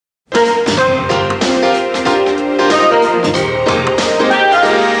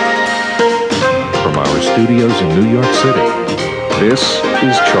studios in New York City, this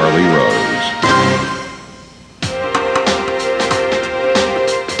is Charlie Rose.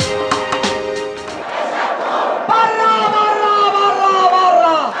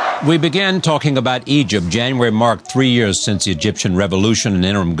 We began talking about Egypt. January marked 3 years since the Egyptian revolution. An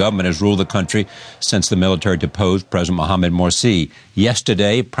interim government has ruled the country since the military deposed President Mohamed Morsi.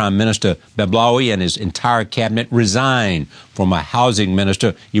 Yesterday, Prime Minister Beblawi and his entire cabinet resigned. Former housing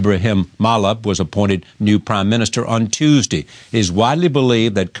minister Ibrahim Malab was appointed new prime minister on Tuesday. It is widely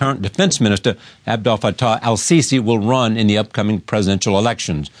believed that current defense minister Abdel Fattah al-Sisi will run in the upcoming presidential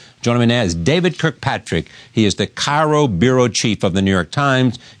elections. Joining me now is David Kirkpatrick. He is the Cairo bureau chief of the New York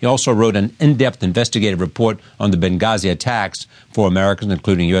Times. He also wrote an in-depth investigative report on the Benghazi attacks. 4 Americans,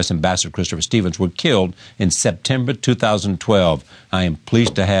 including U.S. Ambassador Christopher Stevens, were killed in September 2012. I am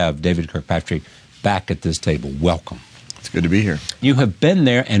pleased to have David Kirkpatrick back at this table. Welcome. It's good to be here. You have been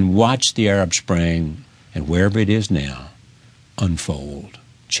there and watched the Arab Spring, and wherever it is now, unfold,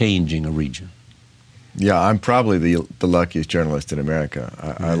 changing a region. Yeah, I'm probably the luckiest journalist in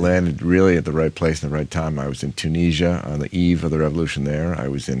America. I landed really at the right place at the right time. I was in Tunisia on the eve of the revolution there. I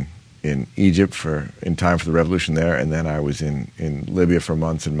was in Egypt in time for the revolution there, and then I was in Libya for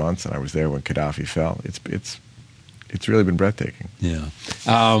months and months, and I was there when Gaddafi fell. It's really been breathtaking. Yeah.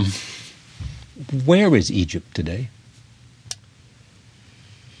 Where is Egypt today?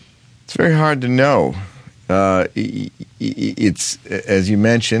 It's very hard to know. It's, as you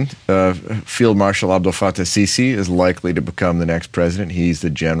mentioned, Field Marshal Abdel Fattah al-Sisi is likely to become the next president. He's the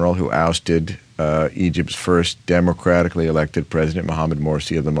general who ousted Egypt's first democratically elected president, Mohamed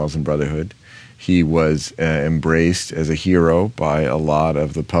Morsi of the Muslim Brotherhood. He was embraced as a hero by a lot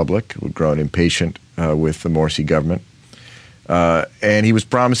of the public who had grown impatient with the Morsi government. And he was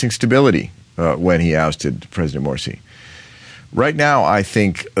promising stability when he ousted President Morsi. Right now, I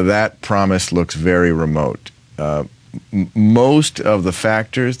think that promise looks very remote. Most of the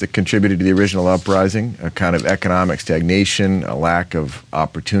factors that contributed to the original uprising, a kind of economic stagnation, a lack of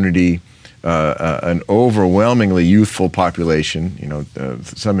opportunity, an overwhelmingly youthful population,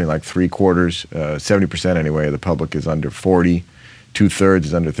 something like 3/4, 70% anyway, of the public is under 40, 2/3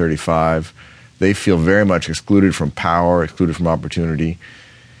 is under 35. They feel very much excluded from power, excluded from opportunity.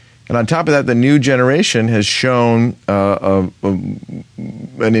 And on top of that, the new generation has shown an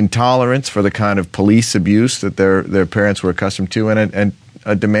intolerance for the kind of police abuse that their parents were accustomed to, and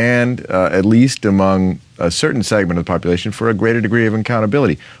a demand, at least among a certain segment of the population, for a greater degree of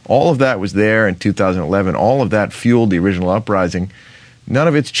accountability. All of that was there in 2011. All of that fueled the original uprising. None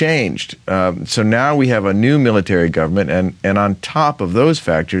of it's changed. So now we have a new military government, and on top of those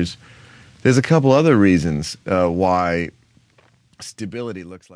factors, there's a couple other reasons why stability looks like